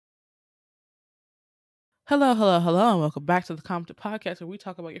Hello, hello, hello, and welcome back to the Compton Podcast where we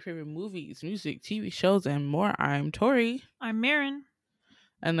talk about your favorite movies, music, TV shows, and more. I'm Tori. I'm Marin.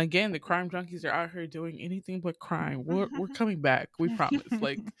 And again, the crime junkies are out here doing anything but crime. We're coming back, we promise.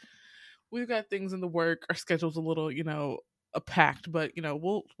 Like we've got things in the work, our schedule's a little, a packed, but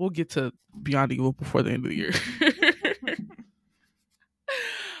we'll get to Beyond Evil before the end of the year.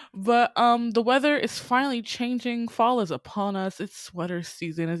 But the weather is finally changing. Fall is upon us. It's sweater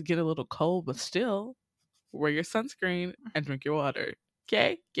season. It's getting a little cold, but still wear your sunscreen and drink your water.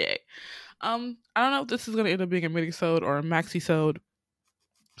 Okay? Okay. I don't know if this is gonna end up being a mini-sode or a maxi-sode.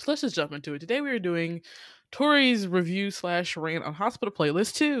 So let's just jump into it. Today we are doing Tori's review slash rant on Hospital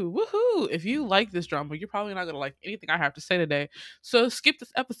Playlist 2. Woohoo! If you like this drama, you're probably not gonna like anything I have to say today. So skip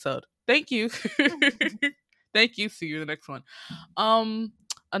this episode. Thank you. Thank you. See you in the next one. Um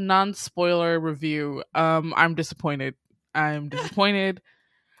a non-spoiler review. I'm disappointed. I'm disappointed.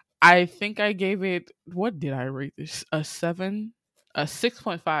 I think I gave it, what did I rate this? A 7? A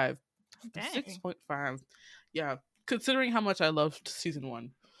 6.5. A Dang. 6.5. Yeah. Considering how much I loved season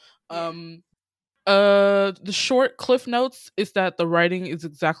 1. Yeah. Um the short cliff notes is that the writing is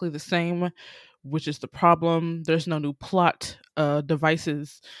exactly the same, which is the problem. There's no new plot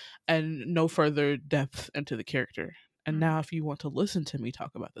devices and no further depth into the character. And Mm. now if you want to listen to me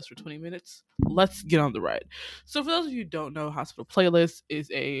talk about this for 20 minutes, let's get on the ride. So for those of you who don't know, Hospital Playlist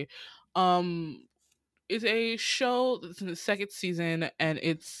um is a show that's in the second season, and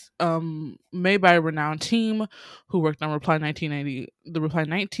it's made by a renowned team who worked on Reply 1990, the Reply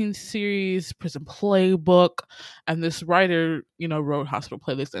 19 series, Prison Playbook, and this writer, wrote Hospital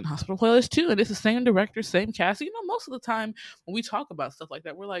Playlist and Hospital Playlist 2, and it's the same director, same cast. Most of the time when we talk about stuff like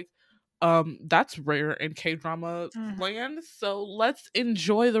that, we're like, that's rare in K-drama Mhm. land, so let's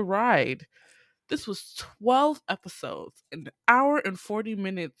enjoy the ride. This was 12 episodes, an hour and 40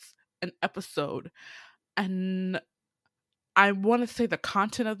 minutes an episode, and I want to say the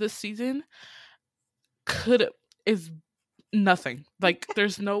content of this season could is nothing. Like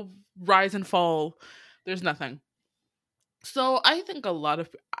there's no rise and fall. There's nothing. So I think a lot of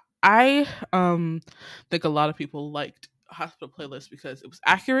people liked Hospital Playlist because it was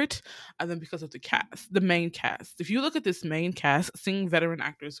accurate, and then because of the cast, the main cast. If you look at this main cast, seeing veteran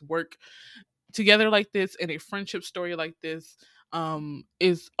actors work together like this in a friendship story like this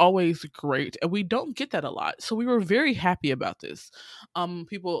is always great, and we don't get that a lot, so we were very happy about this.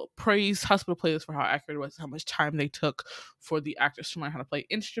 People praise Hospital Playlist for how accurate it was, how much time they took for the actors to learn how to play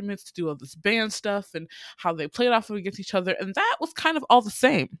instruments, to do all this band stuff, and how they played off against each other, and that was kind of all the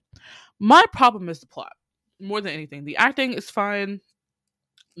same. My problem is the plot more than anything. The acting is fine,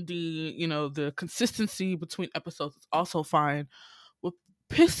 the consistency between episodes is also fine. What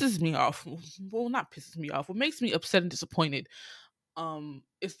pisses me off, well, not pisses me off, what makes me upset and disappointed,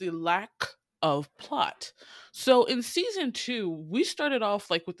 is the lack of plot. So in season 2, we started off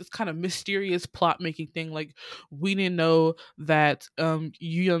like with this kind of mysterious plot making thing. Like we didn't know that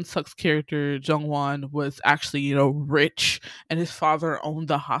Yu Yeon Suk's character Jungwon was actually, rich, and his father owned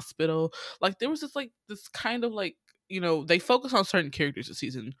the hospital. Like there was this kind of like, they focus on certain characters in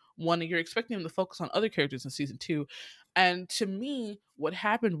season 1, and you're expecting them to focus on other characters in season 2. And to me, what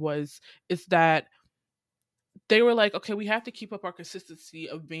happened was is that they were like, okay, we have to keep up our consistency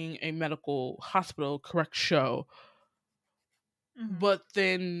of being a medical hospital correct show, Mhm. but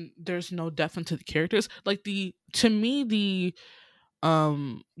then there's no depth into the characters. Like to me the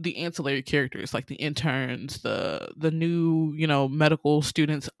ancillary characters, like the interns, the new, medical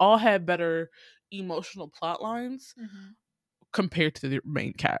students, all had better emotional plot lines Mhm. compared to the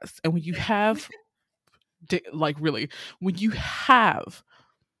main cast. And when you Yeah. have like really, when you have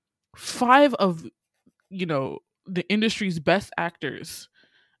five of, the industry's best actors,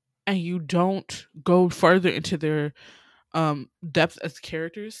 and you don't go further into their depth as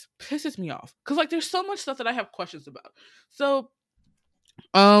characters, pisses me off, because like there's so much stuff that I have questions about. So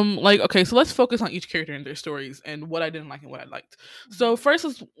like, okay, so let's focus on each character and their stories and what I didn't like and what I liked. Mhm. So first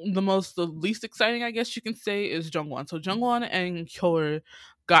is the least exciting, I guess you can say, is Jungwon. So Jungwon and Kyoer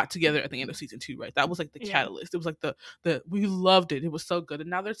got together at the end of season 2, right? That was like the Yeah. catalyst. It was like the we loved it. It was so good. And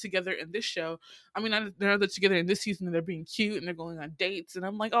now they're together in this show. I mean, they're together in this season, and they're being cute and they're going on dates, and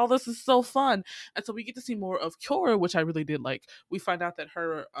I'm like, oh, this is so fun. And so we get to see more of Kyoer, which I really did like. We find out that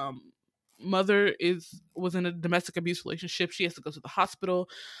her mother was in a domestic abuse relationship. She has to go to the hospital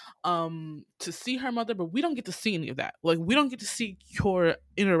to see her mother, but we don't get to see any of that. Like we don't get to see Kyor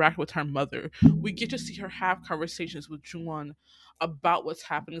interact with her mother. We get to see her have conversations with Jungwon about what's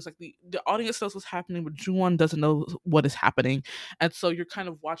happening. It's like the audience knows what's happening, but Jungwon doesn't know what is happening, and so you're kind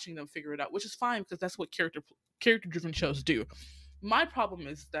of watching them figure it out, which is fine because that's what character driven shows do. My problem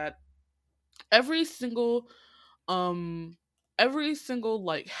is that every single um every single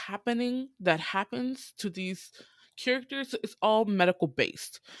like happening that happens to these characters is all medical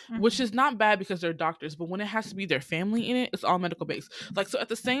based, which Mhm. is not bad because they're doctors, but when it has to be their family in it, it's all medical based. Like, so at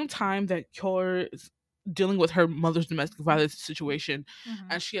the same time that Kyor is dealing with her mother's domestic violence situation Mhm.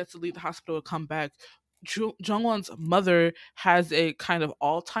 and she has to leave the hospital to come back, Jungwon's mother has a kind of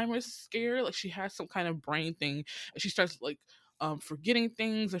Alzheimer's scare. Like, she has some kind of brain thing and she starts like forgetting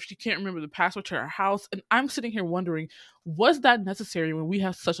things, if she can't remember the password to her house. And I'm sitting here wondering, was that necessary when we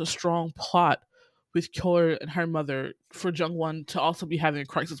have such a strong plot with Kyor and her mother for Jungwon to also be having a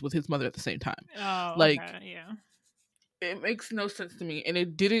crisis with his mother at the same time? Oh, Like, okay. Yeah. it makes no sense to me. And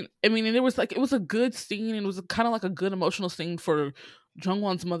it didn't, I mean, and it was like, it was a good scene and it was kind of like a good emotional scene for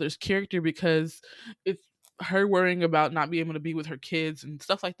Jungwon's mother's character because it's her worrying about not being able to be with her kids and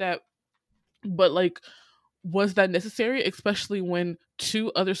stuff like that. But like, was that necessary, especially when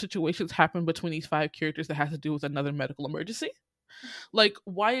two other situations happen between these five characters that has to do with another medical emergency? Like,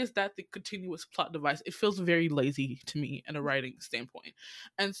 why is that the continuous plot device? It feels very lazy to me in a writing standpoint.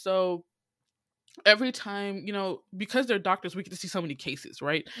 And so every time, because they're doctors, we get to see so many cases,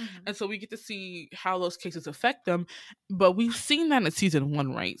 right? Mhm. And so we get to see how those cases affect them. But we've seen that in season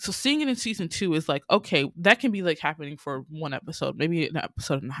one, right? So seeing it in season two is like, okay, that can be like happening for one episode, maybe an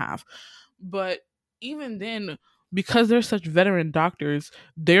episode and a half. But even then, because they're such veteran doctors,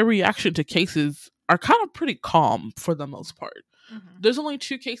 their reaction to cases are kind of pretty calm for the most part. Mhm. There's only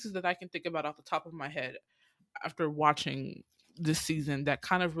two cases that I can think about off the top of my head after watching this season that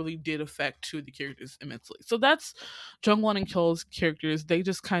kind of really did affect two of the characters immensely. So that's Jungwon and Kyo's characters. They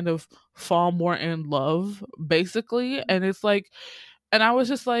just kind of fall more in love, basically. And it's like, and I was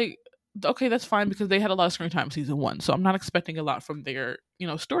just like, okay, that's fine because they had a lot of screen time in season one. So I'm not expecting a lot from their,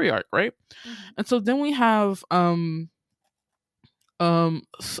 story arc, right? Mhm. And so then we have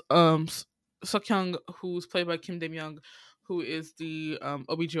Seokhyung, who's played by Kim Dae Myung, who is the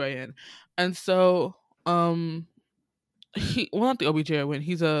OBGYN. And so not the OBGYN,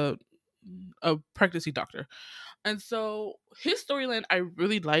 he's a pregnancy doctor. And so his storyline I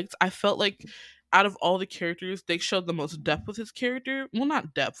really liked. I felt like out of all the characters, they showed the most depth with his character. Well,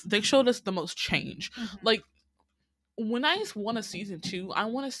 not depth. They showed us the most change. Mhm. Like, when I want a season two, I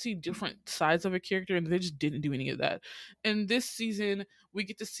want to see different sides of a character, and they just didn't do any of that. In this season, we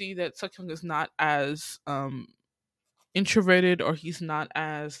get to see that Seokhyung is not as introverted, or he's not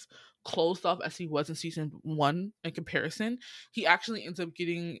as closed off as he was in season one in comparison. He actually ends up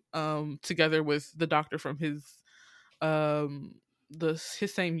getting together with the doctor from um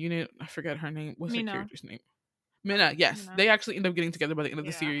his same unit. I forget her name. What's her Mina. character's name? Minna. Yes, Mina. they actually end up getting together by the end of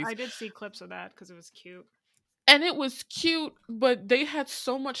the Yeah, series. I did see clips of that because it was cute. And it was cute, but they had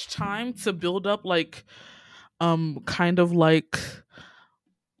so much time to build up like kind of like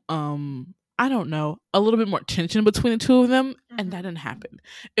I don't know, a little bit more tension between the two of them, and that Mhm. didn't happen.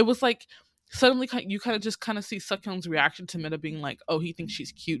 It was like suddenly you kind of just kind of see Seokhyung's reaction to Minna being like, oh, he thinks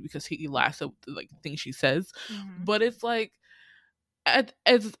she's cute because he laughs at the like things she says. Mhm. But it's like,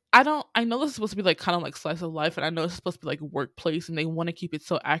 as I know this is supposed to be like kind of like slice of life, and I know it's supposed to be like workplace, and they want to keep it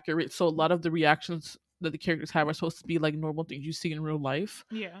so accurate. So a lot of the reactions that the characters have are supposed to be like normal things you see in real life.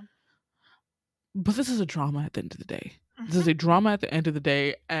 Yeah. But this is a drama at the end of the day. This is a drama at the end of the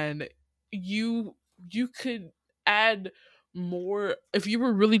day, and you could add more if you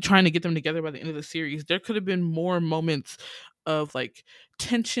were really trying to get them together by the end of the series. There could have been more moments of like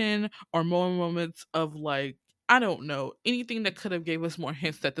tension, or more moments of like, I don't know, anything that could have gave us more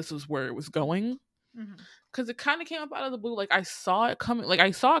hints that this was where it was going. Mhm. Because it kind of came up out of the blue. Like, I saw it coming. Like,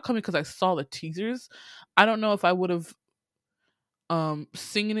 I saw it coming because I saw the teasers. I don't know if I would have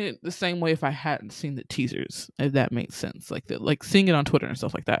singing it the same way if I hadn't seen the teasers, if that makes sense. Like seeing it on Twitter and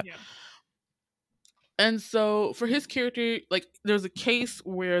stuff like that. Yeah. And so for his character, like, there's a case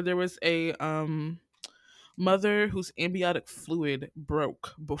where there was a mother whose amniotic fluid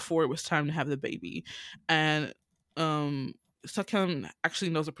broke before it was time to have the baby. And Seokhyun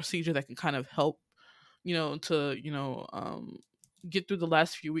actually knows a procedure that can kind of help, to, get through the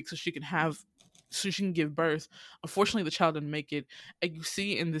last few weeks so she can give birth. Unfortunately, the child didn't make it, and you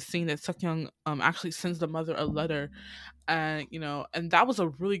see in the scene that Seokhyung actually sends the mother a letter, and and that was a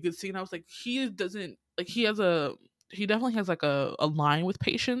really good scene. I was like, he doesn't like he definitely has like a line with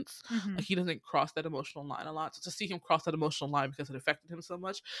patience. Like, Mhm. he doesn't cross that emotional line a lot. So to see him cross that emotional line because it affected him so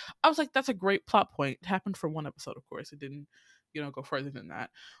much, I was like, that's a great plot point. It happened for one episode, of course. It didn't, go further than that.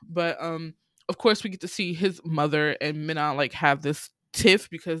 But of course we get to see his mother and Minna like have this tiff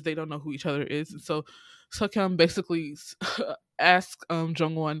because they don't know who each other is. And so Seokhyun basically asks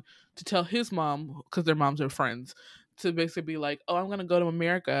Jungwon to tell his mom, because their moms are friends, to basically be like, oh, I'm gonna go to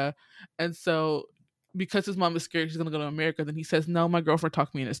America, and so because his mom is scared she's gonna go to America, then he says, no, my girlfriend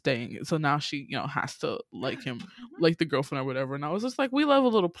talked me into staying. So now she, has to like him, like the girlfriend or whatever. And I was just like, we love a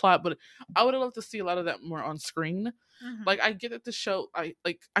little plot, but I would have loved to see a lot of that more on screen. Like I get that the show, I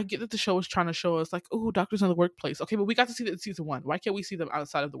get that the show is trying to show us like, oh, doctors in the workplace. Okay, but we got to see that in season 1. Why can't we see them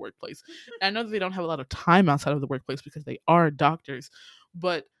outside of the workplace? And I know that they don't have a lot of time outside of the workplace because they are doctors,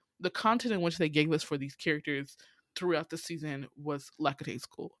 but the content in which they gave us for these characters throughout the season was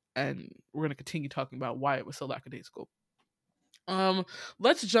lackadaisical, and we're going to continue talking about why it was so lackadaisical.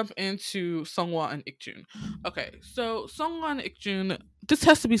 Let's jump into Sunghwa and Ikjun. Okay, so Sunghwa and Ikjun, this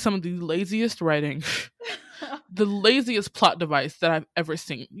has to be some of the laziest writing, the laziest plot device that I've ever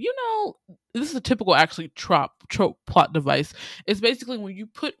seen. This is a typical actually trope plot device. It's basically when you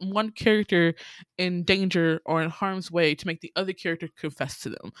put one character in danger or in harm's way to make the other character confess to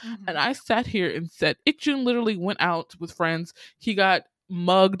them. And I sat here and said, Ikjun literally went out with friends. He got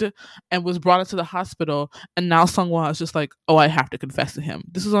mugged and was brought into the hospital, and now Sunghwa is just like, oh, I have to confess to him.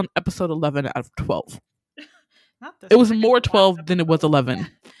 This is on episode 11 out of 12. It was more 12 than it was 11.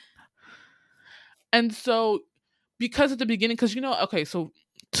 And so because at the beginning, because okay, so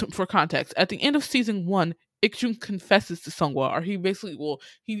for context, at the end of season 1, Ikjun confesses to Sunghwa, or he basically,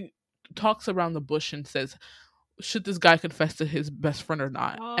 he talks around the bush and says, should this guy confess to his best friend or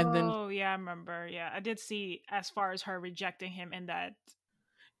not? And then, yeah, I remember. Yeah, I did see as far as her rejecting him in that.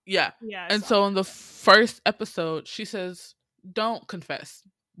 Yeah. And so in the first episode, she says, don't confess.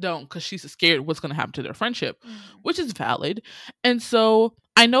 Don't, because she's scared what's going to happen to their friendship, which is valid. And so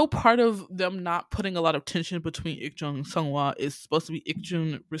I know part of them not putting a lot of tension between Ikjun and Sunghwa is supposed to be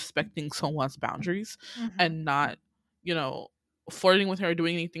Ikjun respecting Sunghwa's boundaries and not, flirting with her or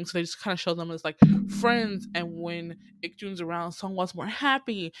doing anything. So they just kind of show them as like friends. And when Ikjun's around, Sunghwa's more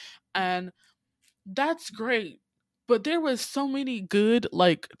happy. And that's great. But there was so many good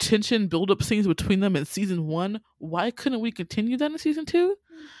like tension build-up scenes between them in season 1. Why couldn't we continue that in season 2?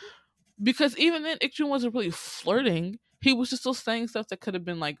 Because even then, Ikjun wasn't really flirting. He was just still saying stuff that could have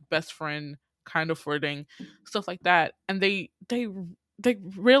been like best friend kind of flirting, stuff like that. And they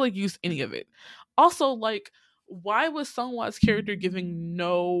rarely used any of it. Also, like, why was Sunghwa's character giving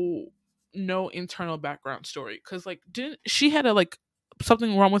no internal background story? Because like, didn't she had a like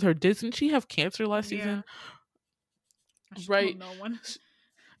something wrong with her? Didn't she have cancer last season? Right. No one.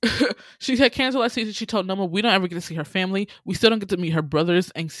 She had cancer last season. She told no one. We don't ever get to see her family. We still don't get to meet her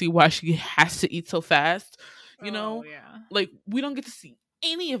brothers and see why she has to eat so fast. Like, we don't get to see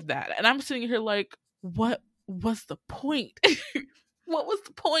any of that. And I'm sitting here like, what was the point? What was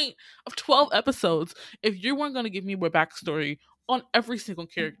the point of 12 episodes if you weren't going to give me more backstory on every single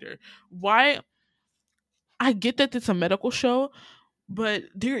character? Why? I get that it's a medical show, but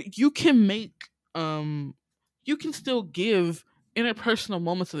you can make you can still give interpersonal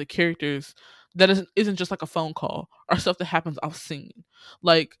moments of the characters that isn't just like a phone call or stuff that happens off scene.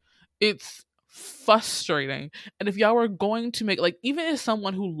 Like, it's frustrating. And if y'all were going to make, like, even as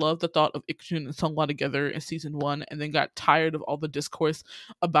someone who loved the thought of Ikjun and Sunghwa together in season 1 and then got tired of all the discourse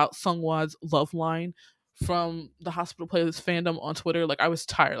about Sunghwa's love line from the Hospital Playlist fandom on Twitter, like, I was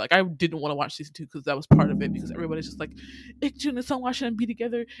tired. Like, I didn't want to watch season 2 because that was part of it, because everybody's just like, Ikjun and Sunghwa shouldn't be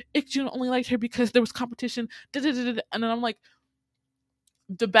together. Ikjun only liked her because there was competition. And then I'm like,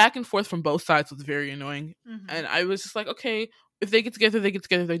 the back and forth from both sides was very annoying. And I was just like, okay, if they get together, they get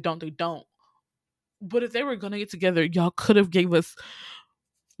together. If they don't, they don't. But if they were gonna get together, y'all could have gave us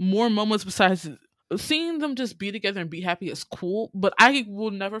more moments besides seeing them just be together and be happy is cool. But I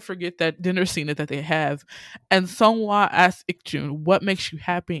will never forget that dinner scene that they have. And Sunghwa asks Ikjun, what makes you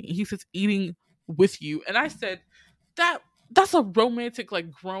happy? And he says, eating with you. And I said, that's a romantic, like,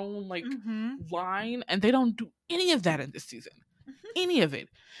 grown, like, line. And they don't do any of that in this season. Any of it.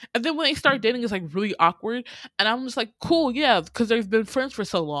 And then when they start dating, it's like really awkward. And I'm just like, cool, yeah, because they've been friends for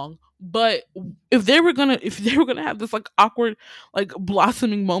so long. But if they were gonna have this like awkward, like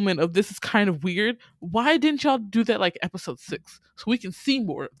blossoming moment of this is kind of weird, why didn't y'all do that like episode 6 so we can see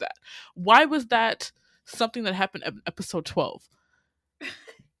more of that? Why was that something that happened in episode 12? They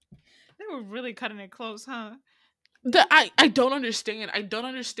were really cutting it close, huh? I don't understand. I don't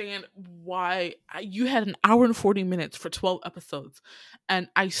understand why you had an hour and 40 minutes for 12 episodes, and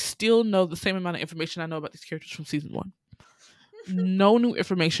I still know the same amount of information I know about these characters from season 1. No new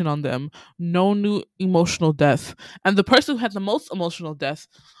information on them. No new emotional depth. And the person who had the most emotional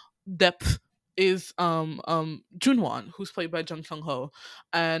depth is Junhwan, who's played by Jung Kyung Ho,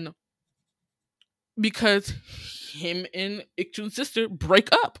 and because him and Ikjun's sister break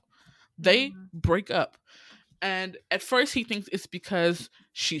up, they break up. And at first he thinks it's because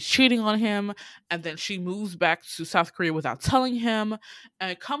she's cheating on him, and then she moves back to South Korea without telling him.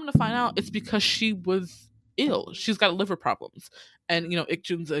 And come to find out, it's because she was ill. She's got liver problems. And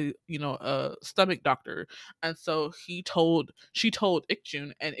Ikjun's a stomach doctor. And so she told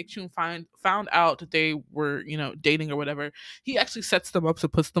Ikjun, and Ikjun found out that they were, dating or whatever. He actually sets them up, so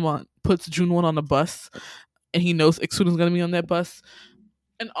puts Junwon on the bus, and he knows Ikjun is gonna be on that bus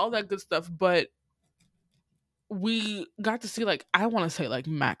and all that good stuff. But we got to see, like, I want to say like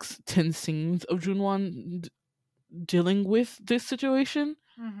max 10 scenes of Junwon dealing with this situation.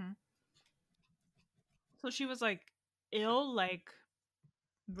 Mm-hmm. So she was like ill, like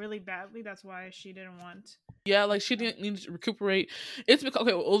really badly. That's why she didn't want. Yeah, like she didn't need to recuperate. It's because,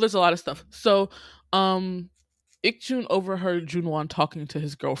 okay, well, there's a lot of stuff. So, Ikjun overheard Junwon talking to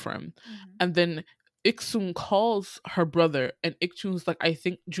his girlfriend, and then Iksun calls her brother, and Ikchun's like, I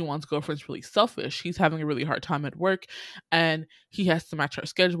think Junwon's girlfriend's really selfish. He's having a really hard time at work, and he has to match her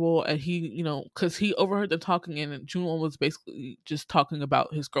schedule. And he, because he overheard them talking, and Junwon was basically just talking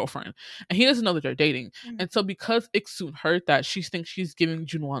about his girlfriend, and he doesn't know that they're dating. And so, because Iksun heard that, she thinks she's giving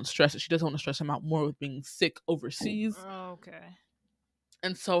Junwon stress, and she doesn't want to stress him out more with being sick overseas. Oh, okay.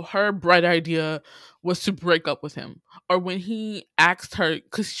 And so her bright idea was to break up with him. Or when he asked her,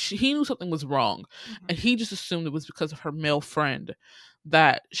 because he knew something was wrong, and he just assumed it was because of her male friend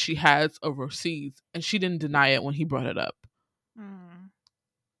that she has overseas, and she didn't deny it when he brought it up.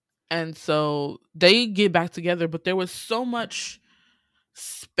 And so they get back together, but there was so much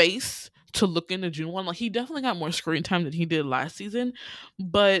space to look into Junwon. Like, he definitely got more screen time than he did last season,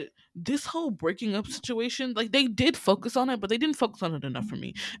 but this whole breaking up situation, like, they did focus on it, but they didn't focus on it enough for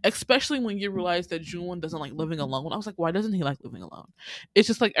me, especially when you realize that Junwon doesn't like living alone. I was like, why doesn't he like living alone? It's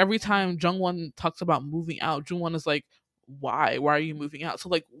just like every time Jungwon talks about moving out, Junwon is like, why are you moving out? So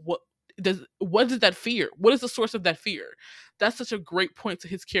like, what is that fear? What is the source of that fear? That's such a great point to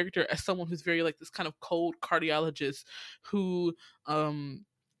his character as someone who's very like this kind of cold cardiologist who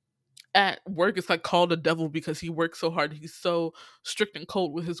at work is like called a devil because he works so hard. He's so strict and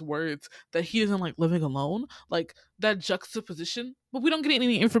cold with his words that he doesn't like living alone. Like, that juxtaposition, but we don't get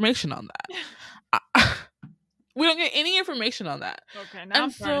any information on that. We don't get any information on that. Okay, now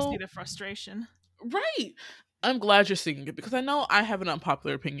I'm starting to see the frustration. Right. I'm glad you're seeing it, because I know I have an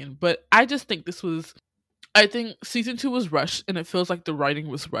unpopular opinion, but I just think I think season 2 was rushed, and it feels like the writing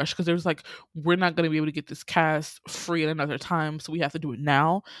was rushed, because there was like, we're not going to be able to get this cast free at another time, so we have to do it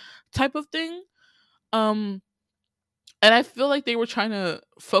now type of thing. And I feel like they were trying to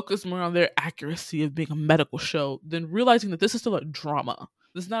focus more on their accuracy of being a medical show than realizing that this is still a drama.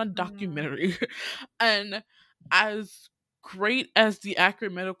 This is not a documentary. And as great as the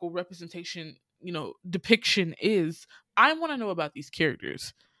accurate medical representation, depiction is, I want to know about these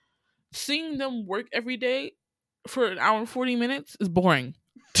characters. Seeing them work every day for an hour and 40 minutes is boring.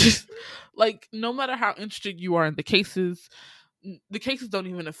 Like, no matter how interested you are in the cases don't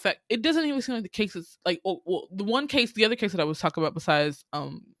even affect. It doesn't even seem like the cases, like, the other case that I was talking about besides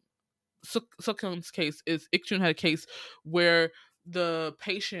Sukhyun's case is Ikjun had a case where the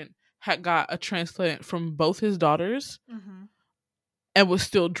patient had got a transplant from both his daughters and was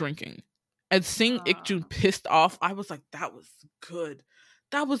still drinking. And seeing Ikjun pissed off, I was like, that was good.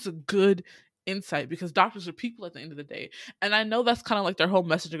 That was a good insight, because doctors are people at the end of the day. And I know that's kind of like their whole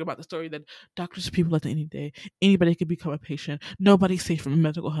messaging about the story, that doctors are people at the end of the day. Anybody could become a patient. Nobody's safe from a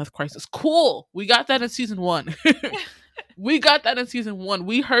mental health crisis. Cool. We got that in season 1. We got that in season 1.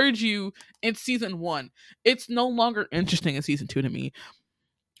 We heard you in season 1. It's no longer interesting in season 2 to me.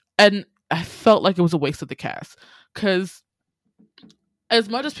 And I felt like it was a waste of the cast, because as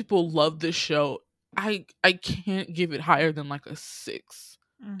much as people love this show, I can't give it higher than like a 6,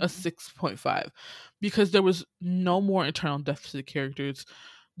 a 6.5, because there was no more internal depth to the characters.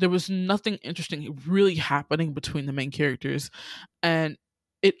 There was nothing interesting really happening between the main characters, and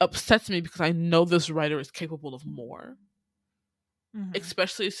it upsets me because I know this writer is capable of more.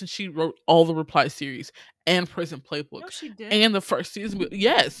 Especially since she wrote all the Reply series and Prison Playbook, she did. And the first season,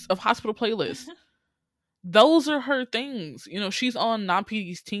 yes, of Hospital Playlist. Those are her things. She's on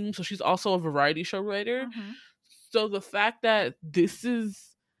Non-PD's team, so she's also a variety show writer. So the fact that this is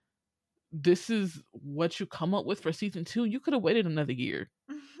what you come up with for season 2, you could have waited another year.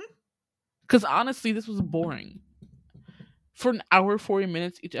 Because honestly, this was boring. For an hour 40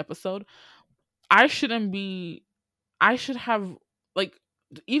 minutes each episode, I should have, like,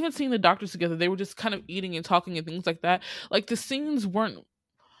 even seeing the doctors together, they were just kind of eating and talking and things like that. Like, the scenes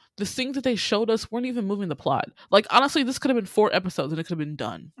that they showed us weren't even moving the plot. Like, honestly, this could have been 4 episodes and it could have been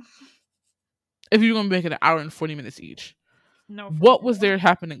done. If you're going to make it an hour and 40 minutes each. No, for What was real. there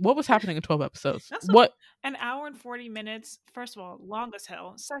happening? What was happening in 12 episodes? That's What? an hour and 40 minutes. First of all, long as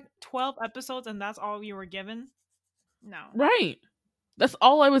hell. 12 episodes, and that's all you were given? No. Right. That's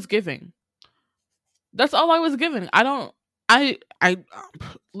all I was giving. That's all I was given. I don't. I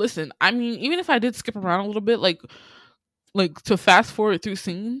listen. I mean, even if I did skip around a little bit, like to fast forward through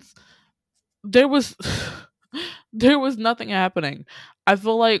scenes, there was there was nothing happening. I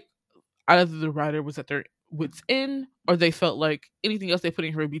feel like either the writer was at their wits end, or they felt like anything else they put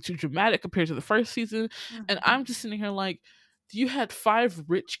in here would be too dramatic compared to the first season. And Mhm. I'm just sitting here like, you had 5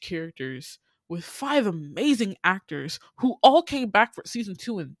 rich characters with 5 amazing actors who all came back for season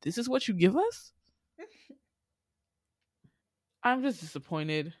 2, and this is what you give us? I'm just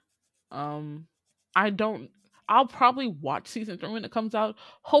disappointed. Um, I don't. I'll probably watch season 3 when it comes out,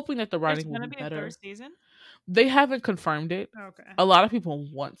 hoping that the There's writing will gonna be be a third better. season? They haven't confirmed it. Okay. A lot of people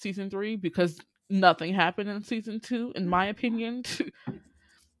want season 3 because nothing happened in season 2, in my opinion.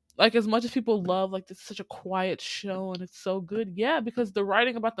 Like, as much as people love, like, this is such a quiet show and it's so good, yeah, because the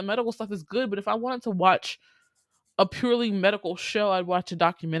writing about the medical stuff is good. But if I wanted to watch a purely medical show, I'd watch a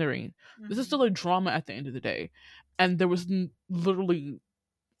documentary. This is Mhm. still a drama at the end of the day, and there was literally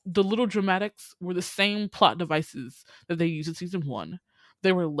the little dramatics were the same plot devices that they used in season 1.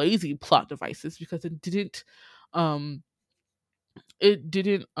 They were lazy plot devices because um it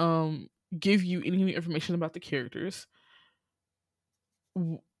didn't give you any new information about the characters.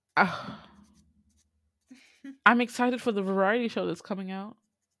 W- ah, I'm excited for the variety show that's coming out.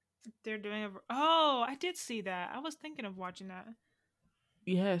 They're doing Oh, I did see that. I was thinking of watching that.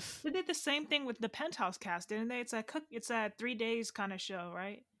 Yes. They did the same thing with the Penthouse cast, didn't they? It's a 3 days kind of show,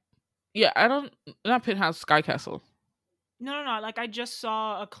 right? Yeah, I don't not Penthouse, Sky Castle. No. Like I just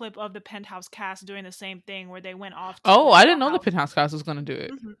saw a clip of the Penthouse cast doing the same thing where they went off to Oh, I didn't know the Dollhouse. Penthouse cast was gonna do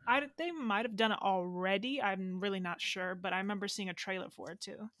it. They might have done it already. I'm really not sure, but I remember seeing a trailer for it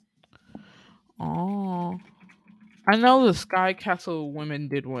too. Oh. I know the Sky Castle women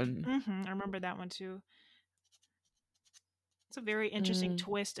did one. I remember that one too. It's a very interesting Mm.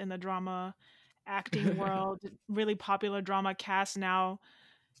 twist in the drama acting world. Really popular drama cast now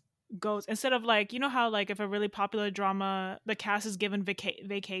goes, instead of, like, you know how, like, if a really popular drama, the cast is given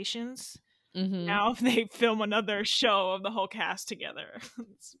vacations, Mm-hmm. now they film another show of the whole cast together.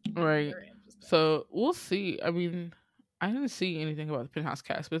 It's Right. very interesting. So we'll see. I mean, I didn't see anything about the Penthouse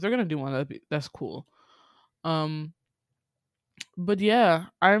cast, but if they're gonna do one, that's cool. Um, but yeah,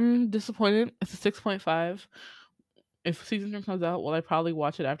 I'm disappointed. It's a 6.5. If season 3 comes out, will I probably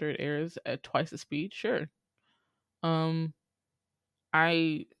watch it after it airs at twice the speed? Sure. Um,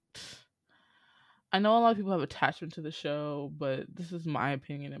 I I know a lot of people have attachment to the show, but this is my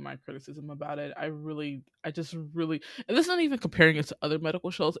opinion and my criticism about it. I just really, and this isn't even comparing it to other medical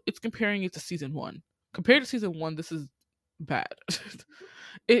shows. It's comparing it to season 1. Compared to season 1, this is bad.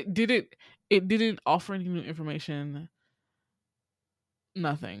 it didn't, it didn't offer any new information.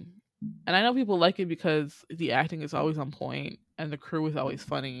 Nothing. And I know people like it because the acting is always on point and the crew is always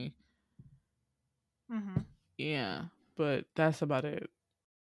funny. Yeah, but that's about it.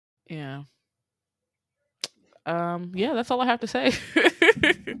 Yeah. Yeah, that's all I have to say.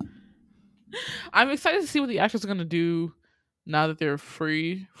 I'm excited to see what the actors are gonna do now that they're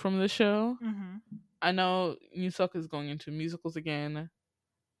free from the show. I know Nusuk is going into musicals again.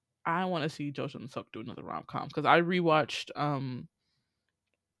 I want to see Jo Suk do another rom com because I rewatched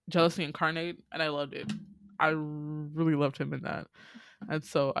Jealousy Incarnate and I loved it. I really loved him in that, and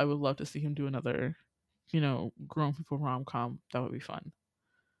so I would love to see him do another, grown people rom com. That would be fun.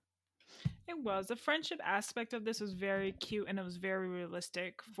 It was. The friendship aspect of this was very cute, and it was very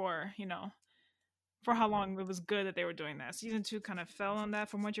realistic for, for how long it was good that they were doing that. Season 2 kind of fell on that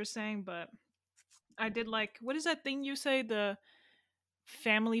from what you're saying, but I did like, what is that thing you say? The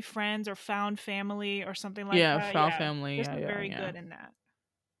family friends or found family or something like Yeah, that. found Yeah. family. This Yeah, was yeah, very yeah. good in that.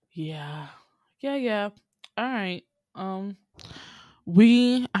 Yeah. Yeah. All right. I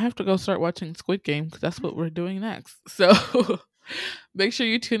have to go start watching Squid Game because that's what we're doing next. So make sure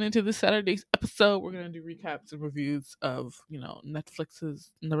you tune into this Saturday's episode. We're gonna do recaps and reviews of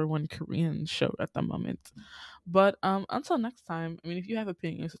Netflix's #1 Korean show at the moment. But until next time, I mean, if you have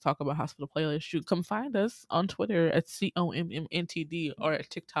opinions to talk about Hospital Playlist, you can come find us on Twitter at COMMNTD or at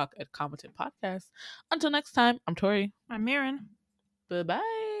TikTok at Competent Podcast. Until next time, I'm Tori. I'm Mirren.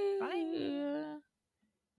 Bye-bye. Bye.